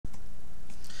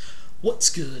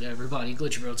What's good, everybody?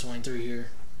 GlitchyBro23 here.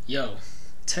 Yo,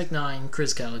 Tech N9ne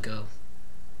Krizz Kaliko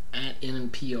at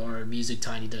NPR Music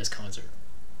Tiny Desk Concert.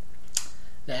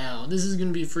 Now, this is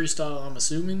gonna be a freestyle, I'm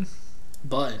assuming,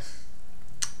 but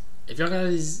if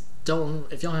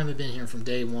y'all haven't been here from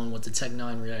day one with the Tech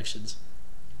N9ne reactions,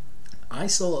 I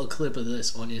saw a clip of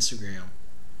this on Instagram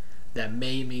that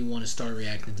made me want to start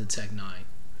reacting to Tech N9ne.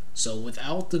 So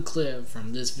without the clip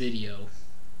from this video,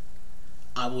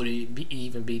 I wouldn't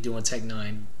even be doing Tech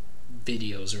N9ne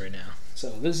videos right now. So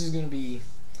this is going to be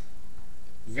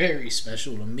very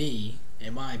special to me,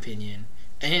 in my opinion,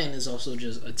 and it's also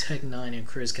just a Tech N9ne and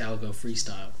Krizz Kaliko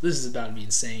freestyle. This is about to be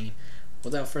insane.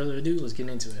 Without further ado, let's get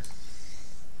into it.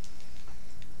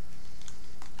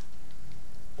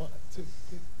 1, 2,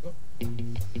 3, go.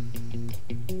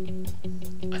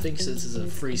 I think since it's a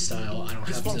freestyle, I don't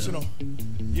have to.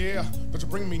 Yeah, but you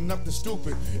bring me nothing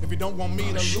stupid. If you don't want me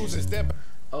to lose it, step.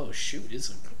 Oh shoot! It's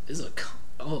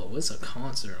a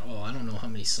concert. Oh, I don't know how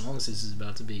many songs this is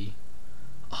about to be.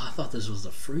 Oh, I thought this was a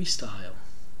freestyle.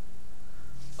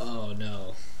 Oh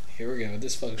no! Here we go.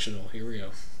 Dysfunctional. Here we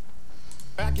go.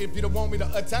 Back if you don't want me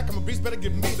to attack, I'm a beast, better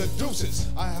give me the deuces.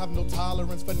 I have no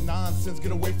tolerance for nonsense,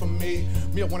 get away from me.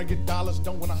 Me, I wanna get dollars,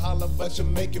 don't wanna holler, but you're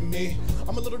making me.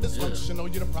 I'm a little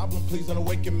dysfunctional, you're the problem, please don't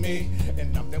awaken me.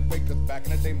 And I'm that way, cause back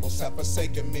in the day, most have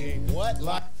forsaken me. What?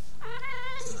 Like?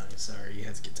 Sorry, you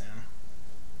had to get down.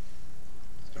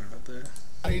 Sorry about that.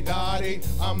 Dotty,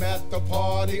 I'm at the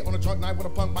party on a drunk night when a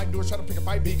punk might do a try to pick a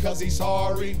fight because he's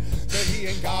sorry that he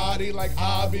ain't got it like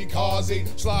I be causey.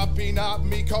 Sloppy, not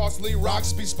me, costly,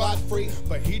 rocks be spot free.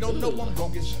 But he don't know I'm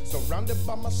roguish, surrounded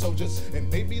by my soldiers,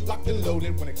 and they be locked and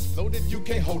loaded. When exploded, you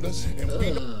can't hold us. And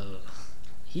we don't.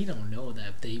 He don't know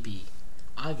that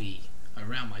I be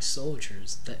around my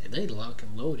soldiers, that they locked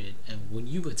and loaded, and when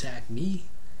you attack me,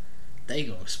 they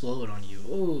gonna explode on you.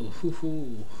 Oh, hoo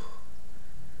hoo.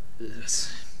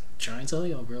 Trying to tell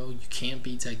y'all, bro, you can't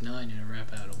beat Tech N9ne in a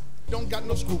rap battle. Don't got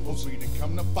no scruples, we didn't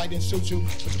come to fight and shoot you.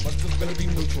 But the busters better be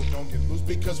neutral, don't get loose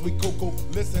because we cuckoo.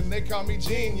 Listen, they call me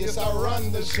genius, I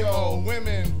run the show.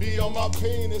 Women be on my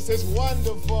penis, it's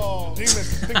wonderful.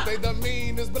 Demons think they the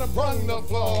meanest, but I run the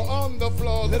floor, on the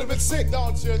floor. Little bit sick,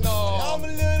 don't you know? I'm a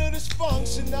little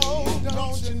dysfunctional,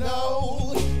 don't you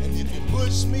know? And if you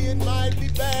push me, it might be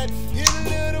bad. Get a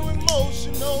little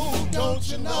emotional, don't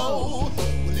you know?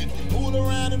 Well, if you fool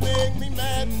around and make me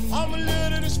mad, I'm a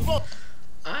little dysfunctional.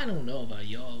 I don't know about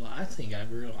y'all, but I think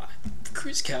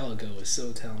Krizz Kaliko is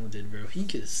so talented, bro. He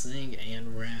can sing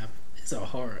and rap. It's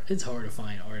hard to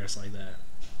find artists like that.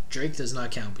 Drake does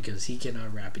not count because he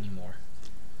cannot rap anymore.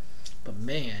 But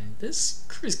man, this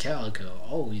Krizz Kaliko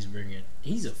always bringing.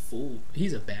 He's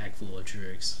a bag full of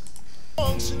tricks.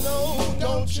 Functional,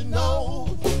 don't you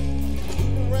know?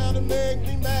 Around and make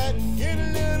me mad, get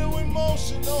a little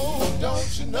emotional,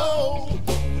 don't you know?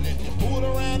 If you fool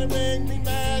around and make me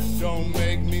mad, don't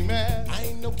make me mad. I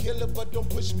ain't no killer, but don't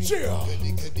push me. Yeah.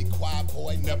 Goody, quiet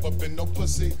boy, never been no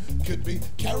pussy. Could be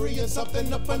carrying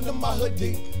something up under my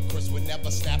hoodie. Chris would never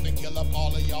snap and kill up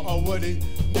all of y'all. Oh, would he?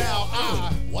 Now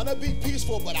I wanna be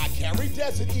peaceful, but I carry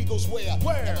desert eagles where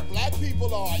black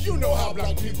people are. You know how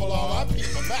black people are. I beat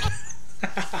them out.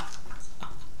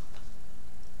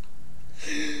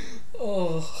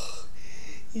 Oh,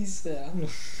 he said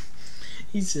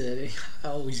I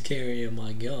always carry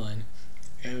my gun,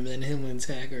 and then him and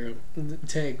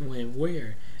Tag went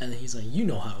where, and then he's like, you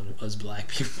know how us black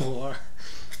people are.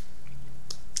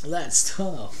 That's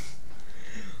tough.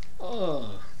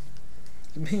 Oh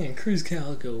man, Krizz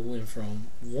Kaliko went from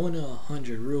 1 to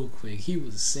 100 real quick. He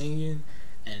was singing,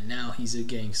 and now he's a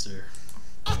gangster.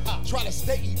 Try to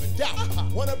stay even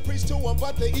doubt. Wanna preach to them,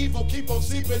 but the evil keep on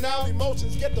seeping out.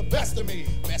 Emotions get the best of me.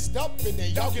 Messed up, and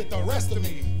then y'all get the rest of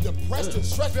me. Depressed and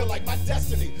stressed, feel like my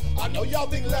destiny. I know y'all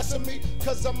think less of me,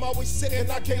 cause I'm always sick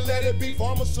and I can't let it be.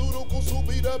 Pharmaceuticals will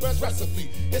be the best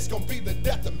recipe. It's gonna be the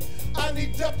death of me. I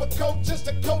need Depakote just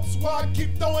to cope, so I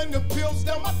keep throwing them pills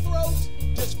down my throat.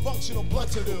 Dysfunctional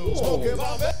blunt to do. Smoking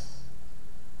about it.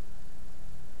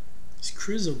 Is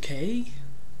Krizz okay?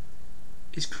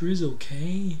 Is Krizz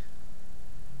okay?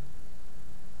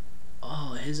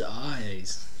 Oh, his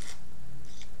eyes.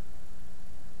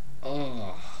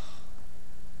 Oh,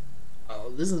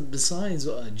 this is, besides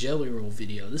a Jelly Roll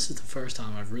video, this is the first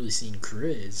time I've really seen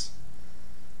Krizz.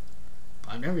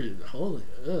 I've never, holy,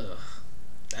 ugh.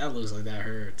 That looks like that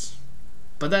hurts.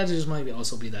 But that just might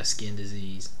also be that skin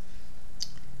disease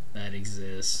that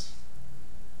exists.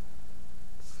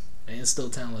 And still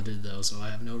talented though, so I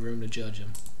have no room to judge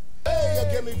him. Hey,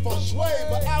 give me feng shui,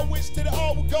 but I wish that it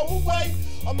all would go away.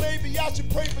 Or maybe I should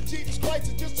pray for Jesus Christ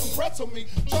to just impress on me.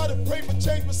 Try to pray for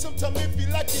change, but sometimes it feel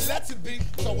like he lets it be.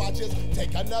 So I just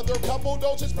take another couple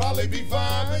doses, probably be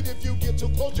fine. But if you get too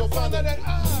close, you'll find out that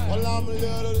well, I'm a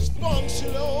little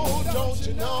dysfunctional, don't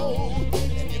you know? And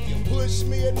if you push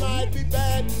me, it might be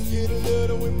bad. Get a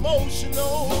little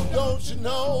emotional, don't you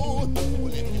know?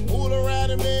 Well, if you pull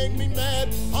around and make me mad,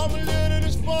 I'm a little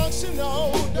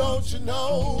dysfunctional, don't you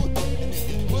know? And if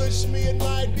you push me, it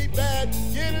might be bad.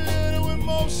 Get a little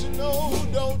emotional,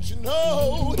 don't you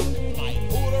know? Might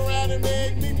pull around and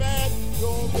make me mad,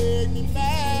 don't make me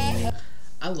mad.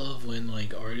 I love when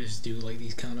like artists do like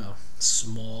these kind of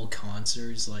small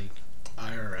concerts like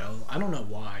IRL. I don't know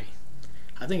why.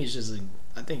 I think it's just like,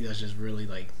 I think that's just really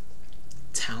like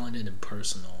talented and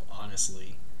personal,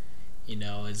 honestly. You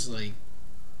know, it's like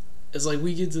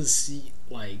we get to see,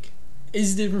 like,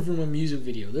 it's different from a music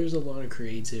video. There's a lot of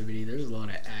creativity, there's a lot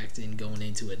of acting going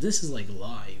into it. This is like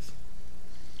live.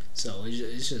 So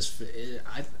it's just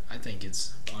I think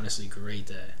it's honestly great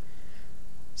that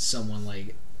someone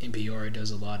like NPR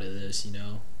does a lot of this, you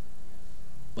know.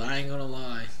 But I ain't gonna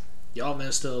lie, y'all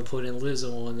messed up putting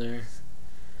Lizzo on there.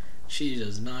 She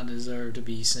does not deserve to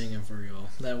be singing for y'all.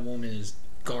 That woman is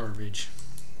garbage.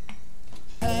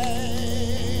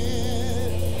 Hey.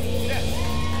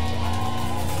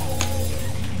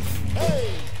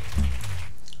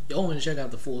 Y'all want to check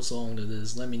out the full song to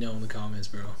this? Let me know in the comments,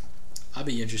 bro. I'd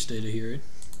be interested to hear it.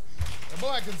 The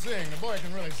boy can sing. The boy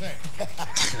can really sing.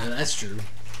 That's true.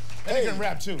 And he can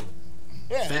rap too.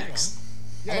 Yeah, Facts.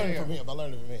 I learned it from him.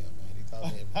 Man. He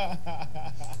taught me.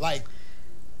 Like,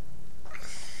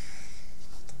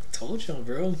 Told y'all,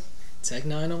 bro. Tech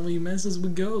N9ne only messes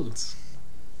with goats.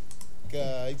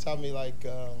 He taught me like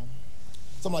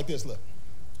something like this. Look.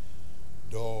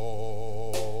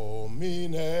 Do, mi,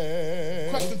 ne.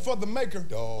 Question for the maker.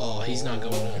 Oh, he's not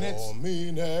going on. Do,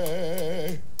 mi,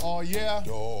 ne. Oh, yeah?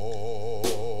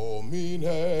 Do, mi,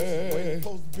 ne. Where you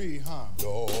supposed to be, huh?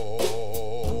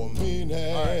 Do, mi,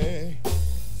 ne. Right.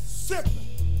 Sipping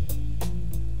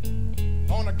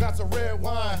on a glass of red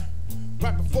wine.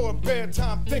 Right before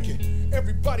bedtime thinking.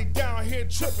 Everybody down here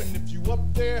tripping. If you up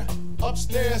there,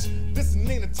 upstairs, this is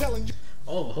Nina telling you.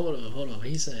 Oh, hold up.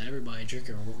 He said everybody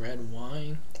drinking red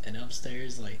wine and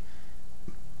upstairs, like,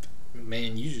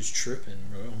 man, you just tripping,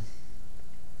 bro.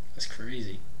 That's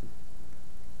crazy.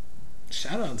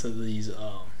 Shout out to these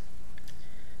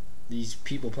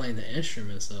people playing the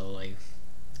instruments though, like,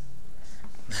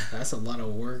 that's a lot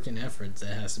of work and effort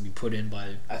that has to be put in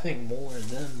by, I think, more of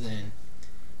them than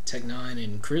Tech N9ne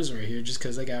and Krizz right here, just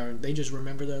because they just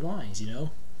remember their lines, you know?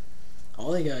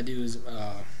 All they gotta do is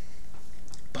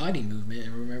body movement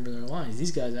and remember their lines.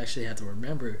 These guys actually have to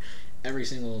remember every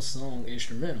single song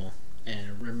instrumental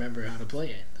and remember how to play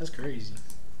it. That's crazy.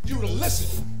 You to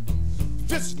listen.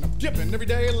 Vision I'm giving. Every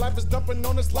day life is dumping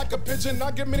on us like a pigeon.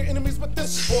 I get many enemies with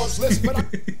this sports list, but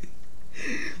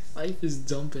life is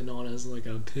dumping on us like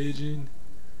a pigeon.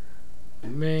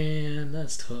 Man,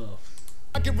 that's tough.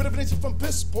 I get rid of an from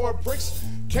piss poor bricks.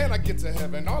 Can I get to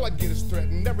heaven? All I get is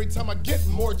threatened. Every time I get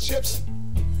more chips,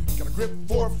 got a grip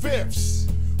 4/5.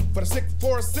 For the sick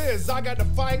force is, I got to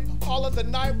fight all of the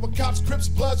night with cops, crips,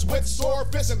 bloods, with sore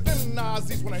fists, and then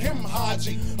Nazis when I him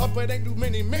Haji. Up it ain't too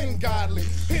many men godly.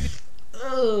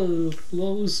 Oh,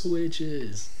 flow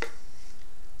switches.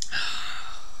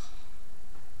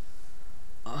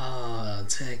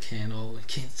 Tech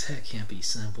can't be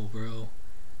simple, bro.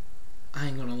 I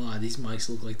ain't gonna lie, these mics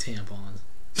look like tampons.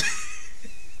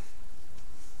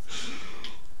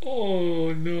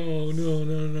 Oh, no,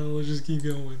 let's just keep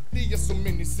going. There's so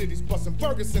many cities, busting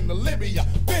Ferguson to Libya,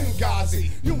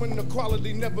 Benghazi. Human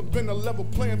equality never been a level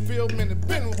playing field, man, it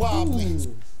been wobbly.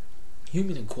 Ooh.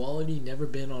 Human equality never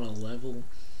been on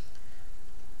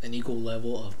an equal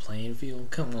level of playing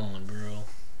field? Come on, bro.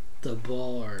 The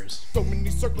bars. So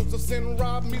many circles of sin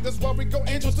rob me, that's why we go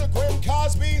angels to Grim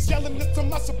Cosby's, yelling this to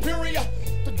my superior.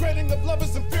 The grading of love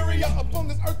is inferior. Up on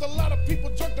this earth, a lot of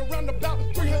people jerked around about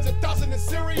 300,000 in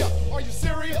Syria. Are you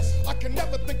serious? I can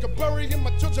never think of burying my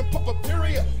children, Papa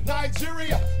period.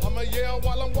 Nigeria, I'ma yell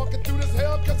while I'm walking through this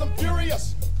hell, cause I'm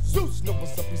furious. Zeus know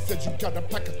what's up, he said you gotta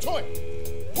pack a toy.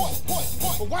 What?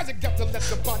 But why's it got to let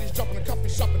the bodies drop in the coffee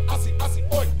shop and Aussie,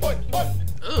 oi. But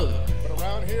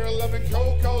around here, 11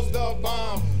 Coco's the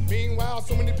bomb. Meanwhile,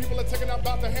 so many people are taking out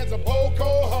by the hands of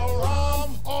Boko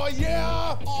Haram. Oh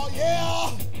yeah.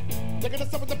 Taking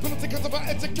us up with the penalty because of our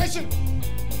education.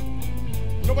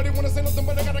 Nobody wanna say nothing,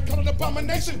 but I gotta call it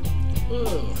abomination.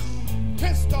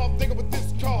 Pissed off, thinking what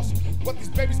this cost. what these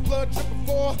babies' blood dripping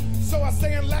for. So I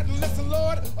say in Latin, listen,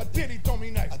 Lord,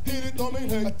 Adidon, Adidon.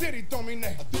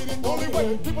 Only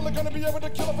way people are gonna be able to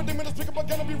kill up a demon is but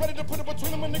gonna be ready to put it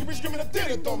between them and nigga be screaming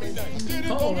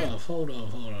Adidon. Hold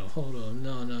up.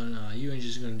 No. You ain't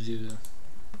just gonna do that.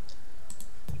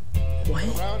 What?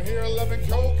 Around here, 11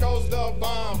 Coco's the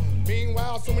bomb.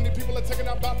 Meanwhile, so many people are taking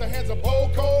out the hands of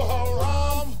Boko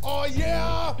Haram. Oh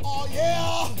yeah.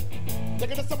 They're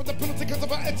gonna suffer the penalty because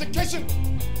of our education.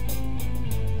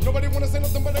 Nobody wanna say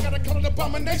nothing, but they gotta call it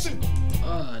abomination.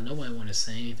 Nobody wanna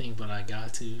say anything, but I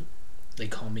got to. They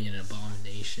call me an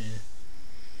abomination.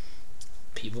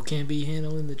 People can't be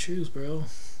handling the truth, bro.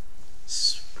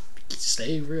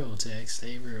 Stay real, Tech.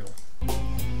 Stay real.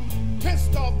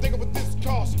 Pissed off, thinking what this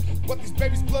cost, what these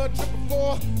babies' blood dripping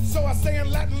for. So I say in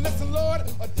Latin, listen, Lord,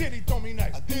 Adidon.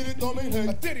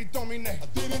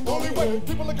 Only way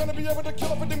people are gonna be able to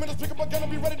kill up a demon is but gonna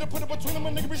be ready to put it between them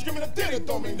and nigga be screaming Adidon.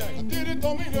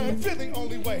 Feel the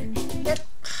only way.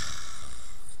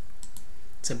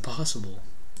 It's impossible.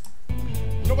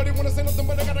 Nobody wanna say nothing,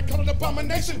 but they gotta call it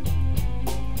abomination.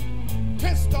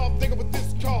 Pissed off, thinking what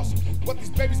this cost, what these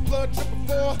babies' blood dripping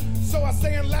for. So I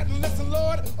say in Latin, listen,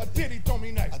 Lord, Adidon.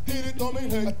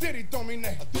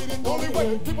 Only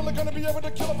way people are gonna be able to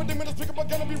kill up a demon is but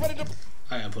gonna be ready to.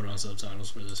 I gotta put on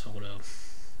subtitles for this. Hold up.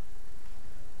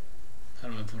 How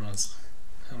do I put on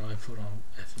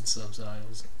effing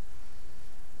subtitles?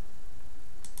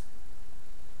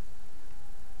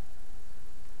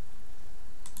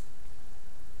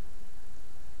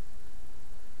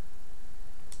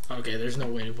 Okay, there's no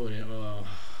way to put it.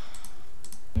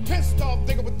 Pissed off,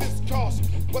 thinking what this cost,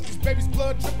 what these babies'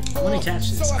 blood dripping for. I wanna catch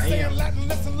this. So I say am. in Latin,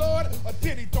 listen, Lord,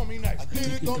 Adidon.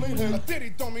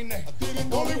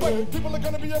 Only way people are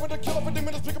gonna be able to kill up a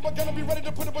demon is but gonna be ready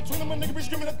to put it between them and nigga be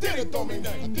screaming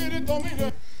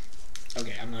Adidon.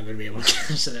 Okay, I'm not gonna be able to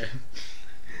catch that.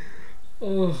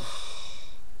 Oh.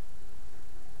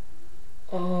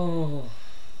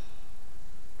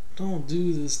 Don't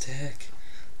do this, Tech.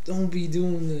 Don't be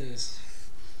doing this.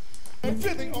 And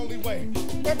feel the only way.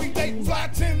 Every day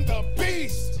plotting the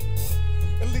beast.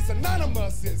 At least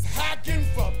Anonymous is hacking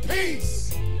for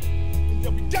peace. And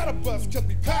yeah, we got a bus cause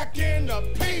we packing a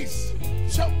piece.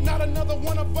 Choke not another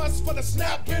one of us for the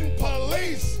snapping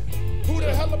police. Who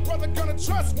the hell a brother gonna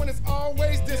trust when it's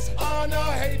always dishonor?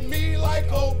 Hate me like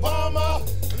Obama.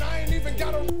 And I ain't even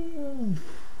got a...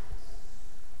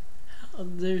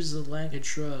 There's a lack of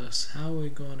trust. How are we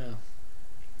gonna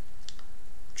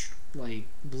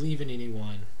believe in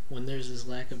anyone when there's this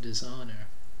lack of dishonor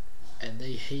and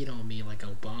they hate on me like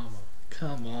Obama?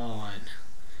 Come on.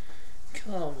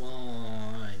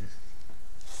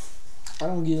 I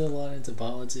don't get a lot into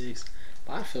politics,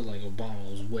 but I feel like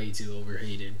Obama was way too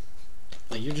overhated.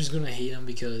 Like, you're just gonna hate him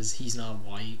because he's not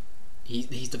white.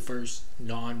 He's the first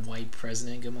non-white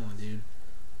president. Come on, dude.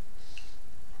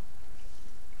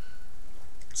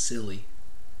 Silly.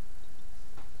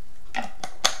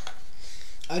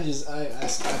 I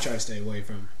try to stay away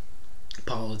from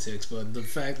politics, but the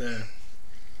fact that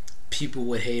people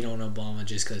would hate on Obama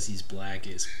just because he's black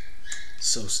is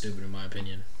so stupid in my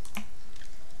opinion.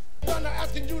 I'm not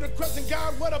asking you the question,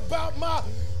 God, what about my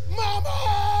mama?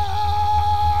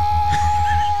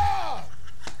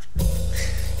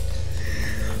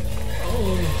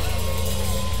 Oh,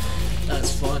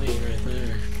 that's funny right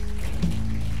there.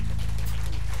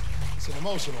 It's an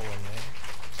emotional one, man.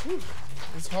 Whew.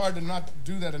 It's hard to not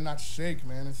do that and not shake,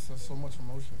 man. It's so much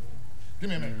emotion, man. Give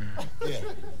me a minute. Yeah.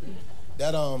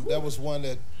 That was one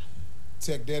that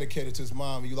Tech dedicated to his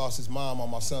mom. He lost his mom on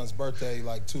my son's birthday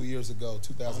like 2 years ago,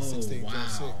 2016, wow.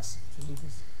 06.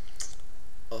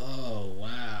 Oh,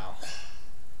 wow.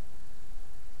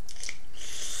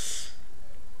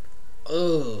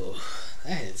 Oh,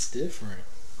 that is different.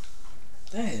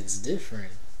 That is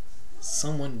different.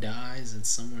 Someone dies and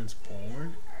someone's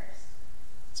born?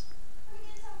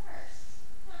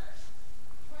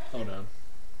 Hold on.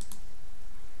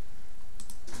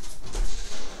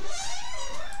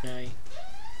 Okay.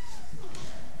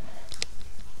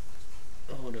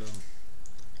 Hold on.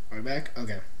 Are we back?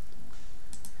 Okay.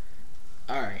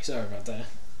 Alright, sorry about that.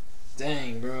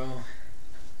 Dang, bro.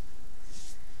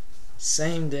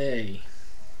 Same day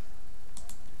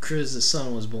Krizz's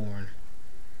son was born,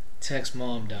 Tech's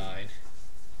mom died.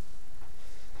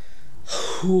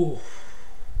 Whew.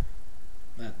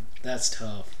 That's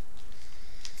tough.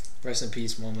 Rest in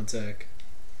peace, Mama Tech.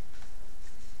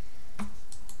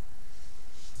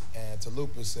 And to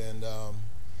Lupus, and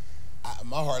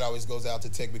my heart always goes out to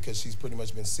Tech because she's pretty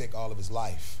much been sick all of his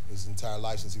life, his entire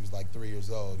life since he was like 3 years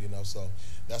old, you know, so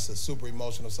that's a super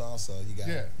emotional song, so you got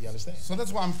you understand? So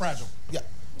that's why I'm fragile. Yeah,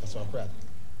 that's why I'm fragile.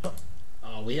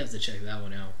 Oh, we have to check that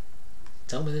one out.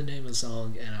 Tell me the name of the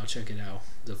song and I'll check it out.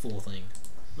 The full thing.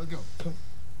 Let's go. 2,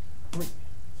 3,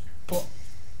 4.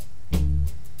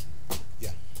 Yeah.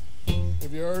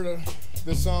 If you heard of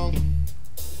this song,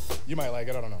 you might like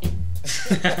it. I don't know.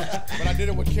 But I did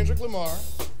it with Kendrick Lamar.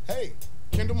 Hey,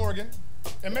 Kendall Morgan.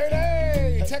 And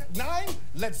Mayday, Tech N9ne,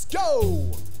 let's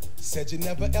go. Said you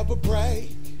never ever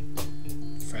break.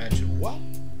 Fragile. What?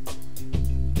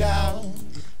 Down.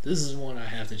 This is one I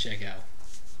have to check out.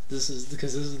 This is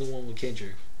because this is the one with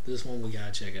Kendrick. This one we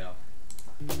gotta check out.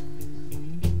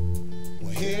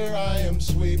 Well, here I am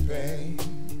sweeping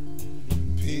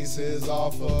pieces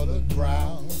off of the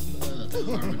ground. The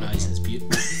harmonizing is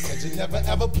beautiful. Said you never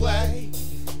ever play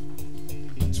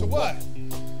to what?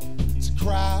 To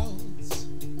crowds.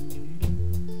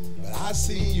 But I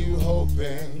see you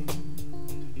hoping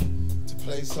to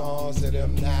play songs to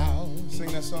them now.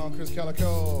 Sing that song, Krizz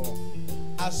Kaliko.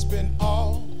 I spent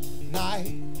all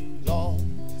night long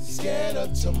scared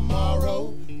of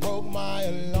tomorrow. Broke my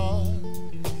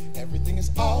alarm. Everything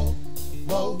is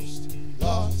almost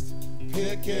lost.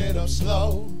 Pick it up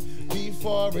slow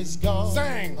before it's gone.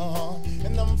 Sing.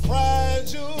 And I'm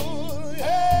fragile.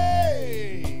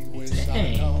 Hey, wish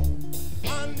I know.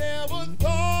 I never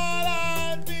thought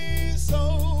I'd be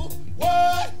so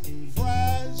what?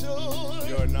 Fragile.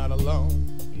 You're not alone.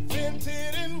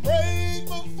 Vented and break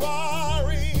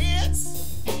before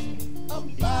it's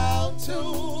about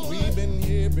to. We've been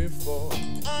here before.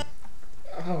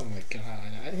 Oh my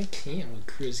god, I can't with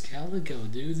Krizz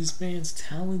Kaliko, dude. This man's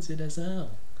talented as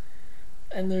hell,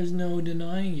 and there's no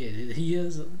denying it. He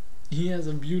has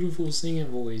a beautiful singing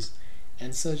voice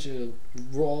and such a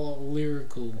raw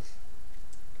lyrical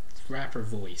rapper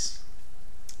voice.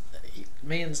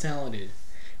 Man's talented,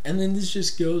 and then this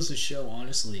just goes to show,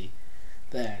 honestly,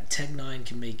 that Tech N9ne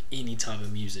can make any type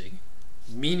of music,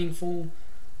 meaningful,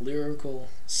 lyrical,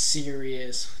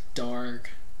 serious,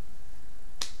 dark.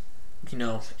 You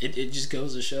know, it just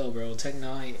goes to show, bro. Tech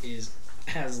N9ne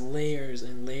has layers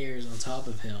and layers on top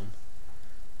of him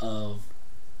of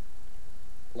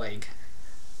like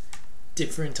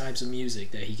different types of music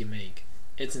that he can make.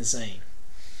 It's insane.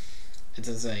 It's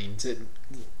insane.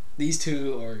 These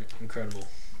two are incredible.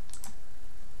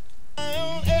 I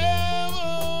don't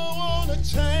ever wanna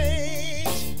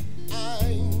change.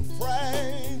 I'm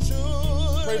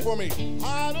fragile. Pray for me.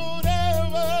 I don't ever.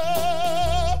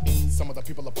 Some of the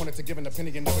people appointed to give an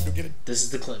opinion never do get it. This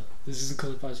is the clip. This is the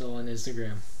clip I saw on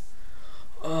Instagram.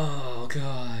 Oh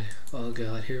god. Oh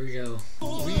god. Here we go.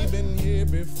 We've been here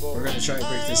before. We're gonna try to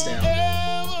break this down. I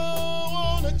never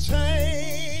wanna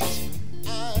change.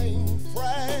 I'm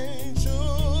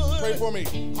fragile. Pray for me.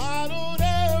 I don't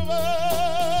ever.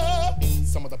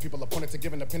 Some of the people appointed to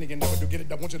give an opinion never do get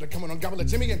it. I want you to come on gobble a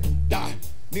Jimmy and die.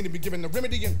 Need to be given the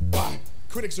remedy and why?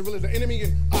 Critics are really the enemy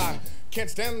and I can't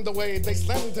stand the way they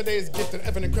slam today's gift and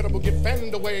ever incredible get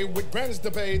fanned away with brands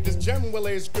to pay. This gem will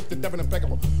is scripted, Devin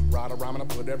impeccable. Ride a rhyme and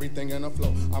I put everything in a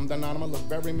flow. I'm the I'ma look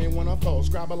bury me when I fall.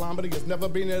 Scribe a line, but he has never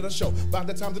been at a show. By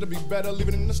the time it'll be better, leave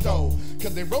it in the stove.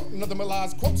 Cause they wrote another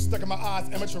Malaz quote stuck in my eyes.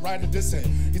 Amateur writer dissing.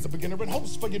 He's a beginner and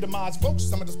hopes for your demise, folks.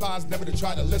 Some of the spies never to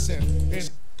try to listen.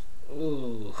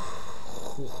 Ooh.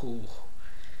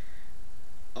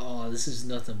 Oh, this is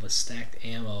nothing but stacked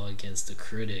ammo against the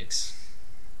critics.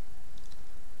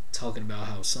 Talking about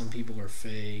how some people are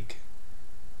fake,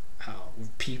 how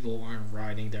people aren't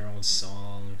writing their own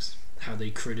songs, how they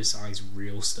criticize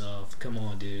real stuff. Come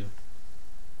on, dude.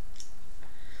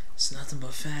 It's nothing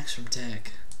but facts from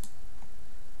Tech.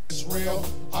 It's real,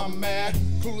 I'm mad.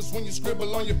 Clueless when you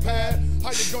scribble on your pad.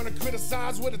 How you gonna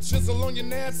criticize with a chisel on your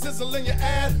nail, sizzle in your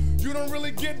ad? You don't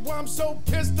really get why I'm so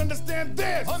pissed. Understand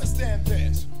this. Understand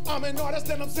this. I'm an artist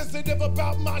and I'm sensitive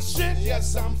about my shit.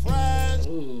 Yes, I'm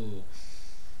fragile. Ooh.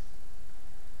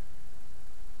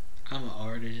 I'm an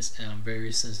artist and I'm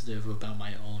very sensitive about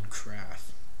my own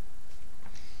craft.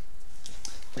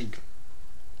 Like,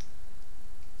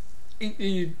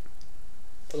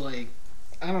 like,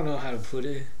 I don't know how to put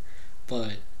it,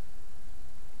 but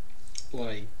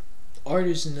like,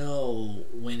 artists know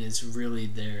when it's really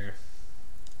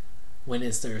when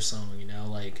it's their song, you know.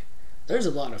 Like, there's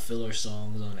a lot of filler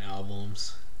songs on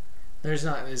albums. It's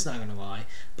not gonna lie,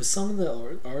 but some of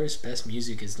the artists' best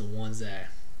music is the ones that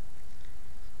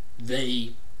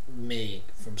they make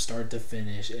from start to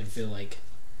finish and feel like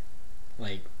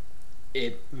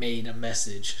it made a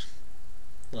message,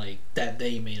 like that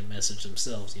they made a message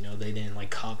themselves, you know. They didn't like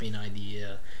copy an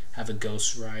idea, have a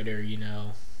ghostwriter, you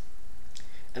know,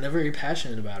 and they're very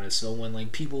passionate about it. So when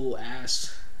like people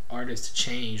ask artists to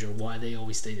change or why they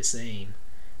always stay the same,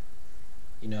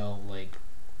 you know, like,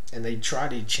 and they try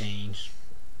to change,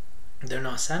 they're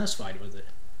not satisfied with it,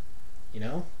 you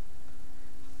know.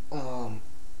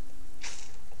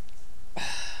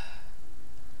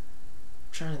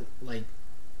 Trying to, like,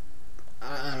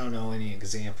 I don't know any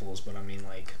examples, but I mean,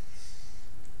 like,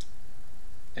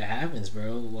 it happens,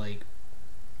 bro. Like,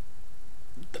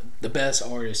 the best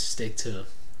artists stick to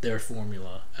their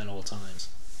formula at all times.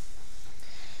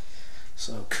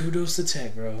 So kudos to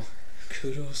Tech, bro.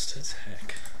 Kudos to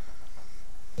Tech.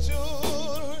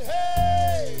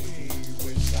 Hey,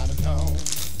 wish I'd have known.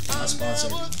 Not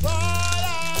sponsored.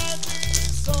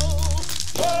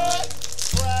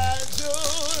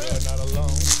 You're not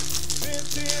alone.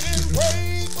 Sitting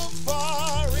wait for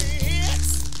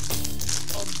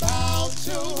about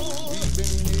you. We've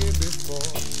been here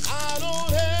before. I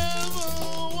don't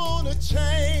ever wanna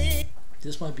change.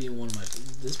 This might be my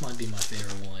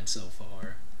favorite one so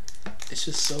far. It's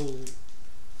just so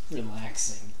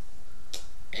relaxing,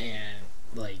 and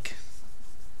like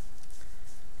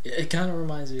it kind of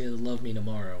reminds me of Love Me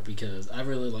Tomorrow, because I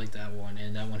really like that one,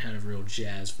 and that one had a real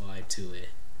jazz vibe to it,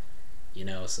 you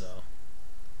know. So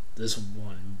this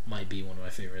one might be one of my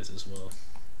favorites as well.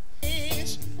 And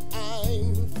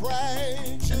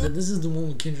then this is the one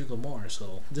with Kendrick Lamar,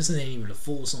 so this ain't even a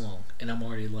full song, and I'm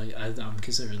already like, I'm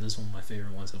considering this one my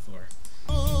favorite one so far.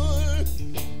 I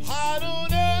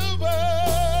don't ever.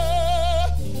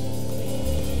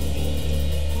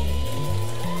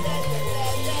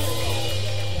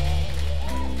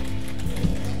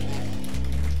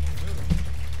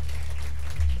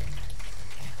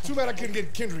 Too bad I couldn't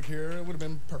get Kendrick here. It would have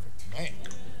been perfect. Man.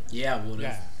 Yeah, would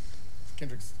have. Yeah.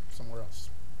 Kendrick's somewhere else.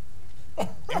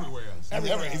 Everywhere else.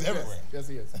 He's everywhere. Yes,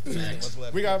 he is. Thanks.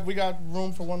 We got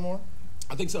room for one more?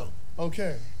 I think so.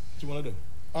 Okay. What you want to do?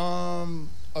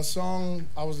 A song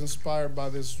I was inspired by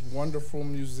this wonderful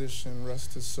musician,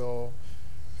 rest his soul.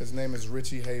 His name is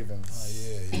Richie Havens. Oh,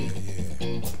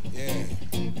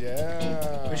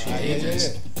 yeah. Richie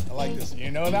Havens. I like this.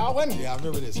 You know that one? Yeah, I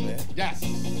remember this, man. Yes.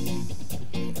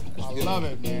 I love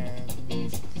it, man.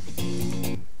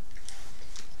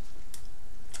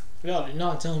 Y'all did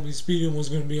not tell me Speeding was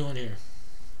going to be on here.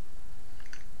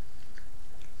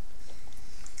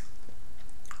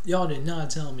 Y'all did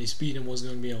not tell me Speeding was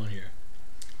going to be on here.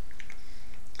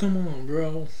 Come on,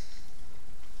 bro.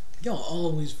 Y'all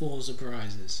always full of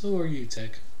surprises. So are you,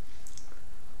 Tech.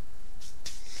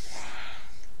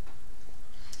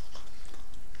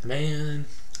 Man,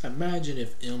 imagine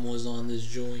if M was on this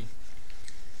joint.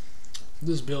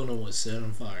 This building was set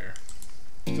on fire.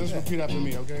 Just repeat after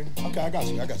me, okay? Okay, I got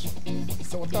you.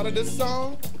 So I thought of this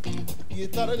song. You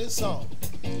thought of this song?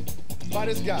 By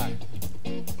this guy.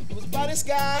 It was by this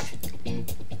guy.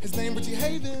 His name Richie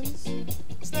Havens.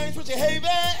 His name's Richie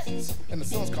Havens. And the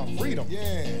song's called Freedom.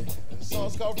 Yeah. The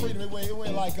song's called Freedom. It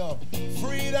went like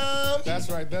freedom. That's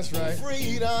right.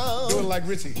 Freedom. Do it like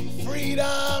Richie.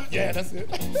 Freedom. Yeah, that's it.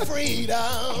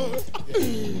 Freedom.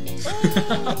 He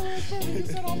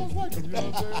said almost like him, you know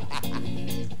what I'm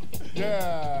saying?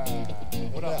 Yeah.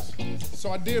 What else?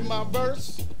 So I did my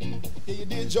verse. Yeah, you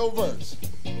did your verse.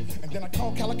 And then I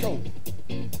called Kaliko.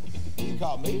 You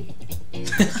called me?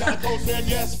 Kaliko said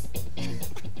yes.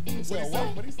 Well,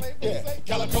 what? What he say? Yeah.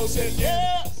 Kaliko said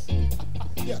yes.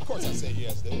 Yeah, of course I said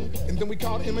yes, dude. Yeah. And then we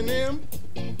called Eminem.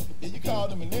 Yeah, you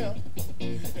called Eminem.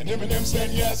 And Eminem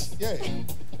said yes. Yeah.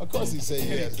 Of course he said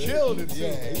yes. He killed it, too.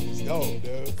 Yeah, he's dope,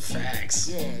 dude. Facts.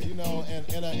 Yeah, you know,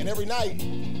 and every night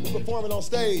we're performing on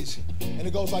stage, and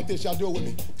it goes like this. Y'all do it with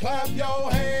me. Clap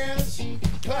your hands.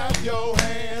 Clap your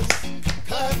hands.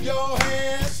 Clap your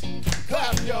hands.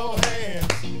 Clap your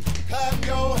hands. Clap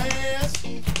your hands.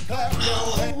 Clap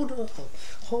your hands.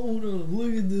 Hold up.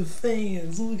 Look at the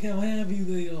fans. Look how happy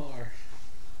they are.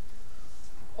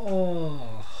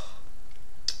 Oh,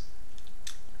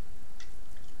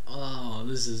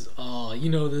 this is, you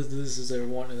know, this is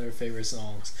one of their favorite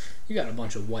songs. You got a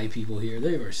bunch of white people here.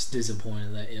 They were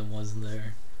disappointed that it wasn't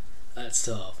there. That's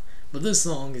tough. But this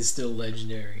song is still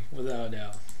legendary, without a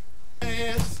doubt.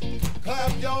 Hands,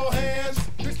 clap your hands.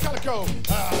 Krizz Kaliko,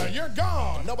 you're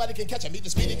gone. Nobody can catch a meet the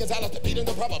speed because I love the beat and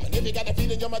the problem. And if you got the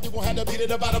feet in your mouth, you gon' have to beat at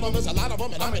the bottom of them. There's a lot of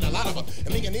them, and I'm in a lot of them.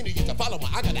 And me and Nina get to follow them.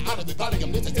 I got the out of the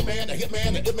volume. This is the man, the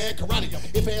hitman, the hitman karate.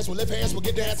 If hands will lift hands, we'll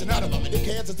get dancing out of them. And if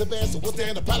hands is the band, so we'll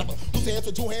stand the proud of them. Who stands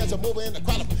with two hands and moving in the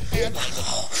crowd of them? And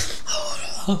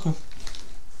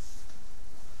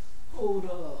Hold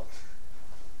up.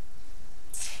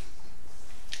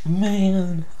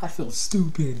 Man, I feel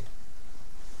stupid.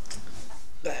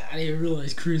 I didn't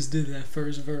realize Krizz did that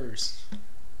first verse.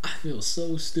 I feel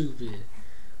so stupid.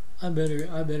 I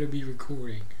better be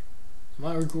recording. Am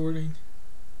I recording?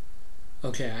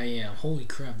 Okay, I am. Holy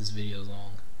crap, this video's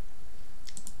long.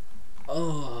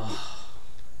 Oh.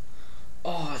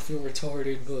 Oh, I feel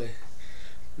retarded, but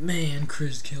man,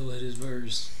 Krizz killed his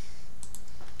verse.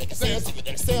 Make a sense, you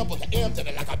can sample the M to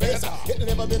the like a bass. It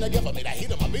never been a gift for me to heat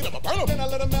him, I beat him, I burn him. Then I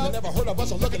let him out. They never heard of us,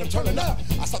 so look at him turning up.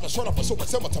 I stopped the short up for super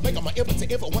simple to make them my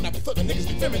impotent info when I be flipping niggas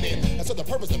be feminine. And so the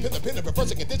purpose of pin the pin and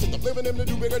reversing conditions of living them to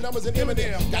do bigger numbers than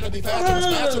Eminem. Gotta be faster and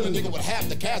smash on the nigga with half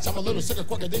the cash. I'm a little sicker,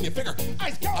 quicker than you figure.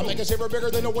 I make a shaver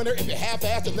bigger than a winner. If you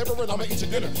half-ass deliver it, I'ma eat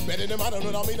your dinner. Better than I don't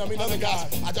know, I mean other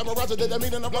guys. I jump around to the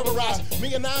mean and I rubberize.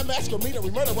 Me and I mask or meet and we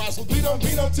murderize. So beat on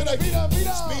today. Beat on.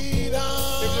 Speed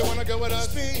on. If you wanna go with us,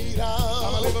 speed on.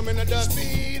 I'ma leave him in the dust.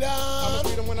 Speed on. I'ma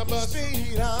beat him when I bust.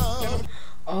 Speed on.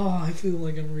 Oh, I feel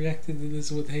like I'm reacting to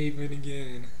this with Haven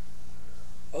again.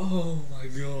 Oh my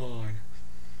god.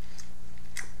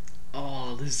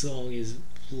 Oh, this song is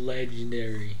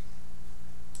legendary.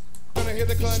 Gonna hit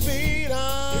the clutch. Speed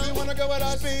on. If you wanna go with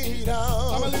us, Speed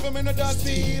on. I'ma leave him in the dust.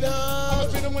 Speed on.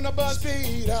 I'ma beat him when I bust.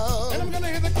 Speed on. And I'm gonna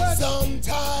hit the clutch.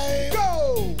 Sometimes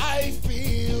Go! I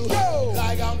feel Go!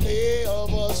 like I'm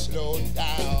never slowed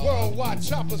down. Worldwide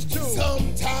Choppas too.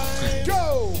 Sometimes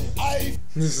Go! I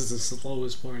This is the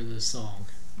slowest part of this song.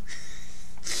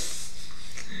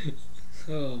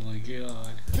 Oh my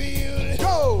god. feel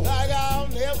Go! like I'll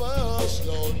never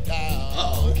slow down.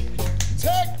 Uh-oh.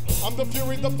 Tech! I'm the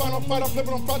fury, the final fight. I'm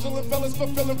flipping on fraudulent fellas,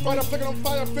 fulfilling fight. I'm flicking on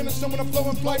fire, finishing when I'm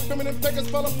flowing flight. Feminine figures,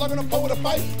 fellas, plugging up over the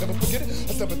fight. Never forget it.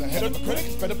 I step at the head of the critic.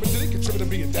 Spread up a ditty, contributing to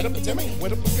being dead up a Timmy.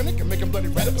 Wet up a skinny, can make him bloody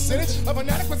red a percentage. Of an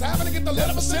addict was having to get the lead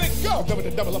of a cynic. Go! Double the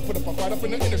devil, I put up a right up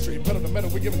in the industry. Pedal the metal,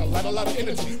 we giving a lot of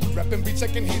energy. We rapping, be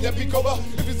checking, he that be cover.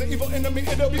 If he's an evil enemy,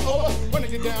 it'll be over.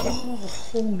 Running it down. Oh,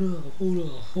 hold up.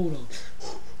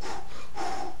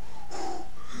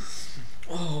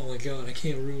 Oh my god, I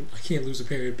can't lose a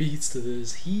pair of beats to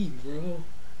this heat, bro.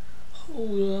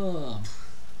 Hold up.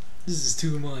 This is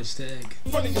too much, Tech.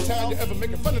 Front of your town, you ever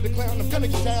making fun of the clown? I'm gonna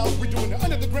get down. We doing it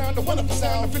under the ground, the wonderful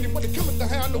sound. If anybody come with the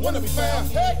hound, the one to be found.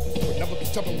 Hey, we'll never be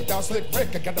jumping without slick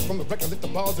Rick. I got it from the record, lick the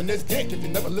balls in this dick. If you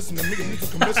never listen to me, the music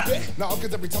can misfit. Nah,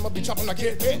 cause every time I be chopping, I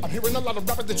get hit. I'm hearing a lot of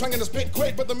rappers, they trying to spit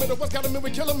quick. But the middle West got 'em and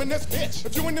we kill 'em in this bitch.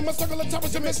 If you ain't in my circle of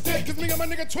choppers, you missed it. Cause me and my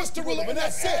nigga twist the ruler, and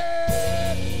that's it.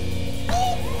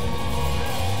 Oh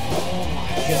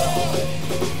my god.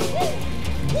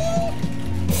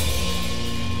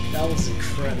 That was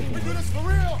incredible. We do this for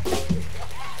real.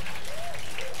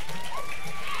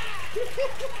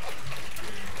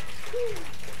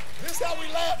 This is how we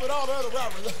laugh at all the other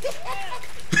rappers.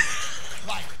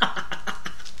 Like,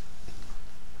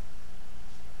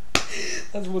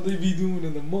 That's what they be doing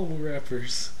in the mumble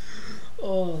rappers.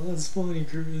 Oh, that's funny,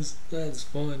 Krizz. That's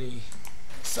funny.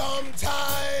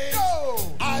 sometimes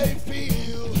Go! I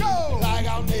feel Go! like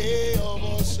I'll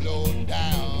never slow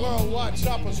down. Worldwide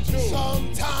Choppas too.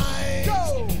 Sometimes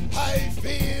Go! I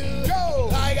feel Go!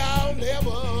 like I'll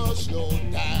never slow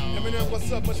down. Eminem, what's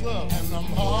up? Much love. And I'm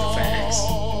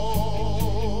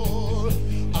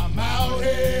out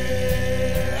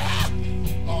here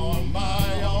on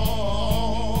my own.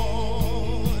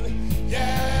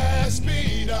 Yeah,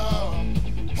 speed up.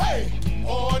 Hey,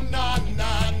 oh nah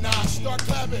nah nah, start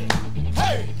clapping.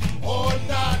 Hey, oh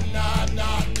nah nah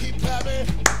nah, keep clapping.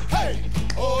 Hey,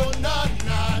 oh nah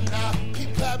nah nah,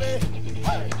 keep clapping.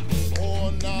 Hey, oh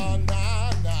nah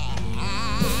nah nah.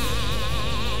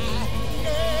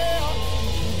 Yeah.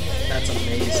 That's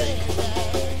amazing.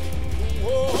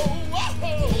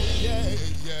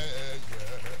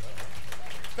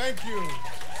 Thank you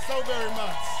so very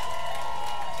much.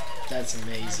 That's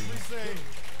amazing.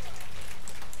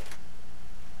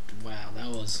 Wow,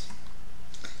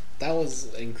 that was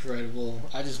incredible.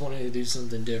 I just wanted to do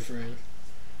something different.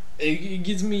 It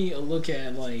gives me a look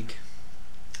at like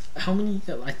how many.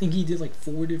 I think he did like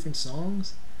 4 different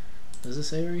songs. Does it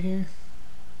say right here?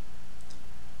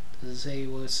 Does it say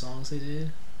what songs they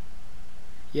did?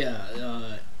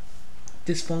 Yeah,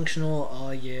 Dysfunctional, Oh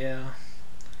Yeah,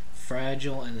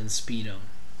 Fragile, and then Speed Up.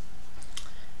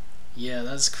 Yeah,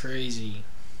 that's crazy.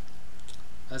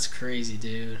 That's crazy,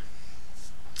 dude.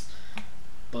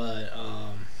 But,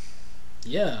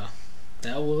 yeah,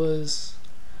 that was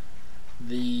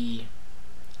the,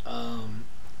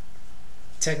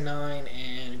 Tech N9ne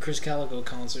and Krizz Kaliko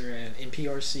concert at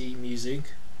NPR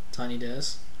Music, Tiny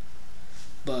Desk.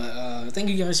 But, thank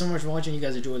you guys so much for watching. You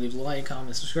guys enjoyed, leave a like,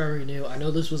 comment, subscribe if you're new. I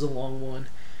know this was a long one,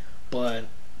 but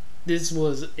this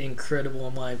was incredible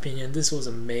in my opinion. This was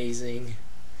amazing.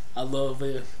 I love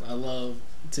it. I love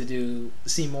to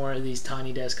see more of these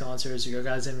Tiny Desk concerts. If you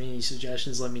guys have any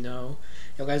suggestions, let me know.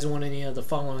 If you guys want any of the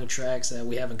following tracks that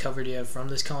we haven't covered yet from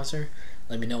this concert,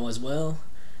 let me know as well.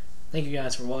 Thank you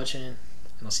guys for watching, and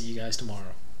I'll see you guys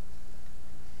tomorrow.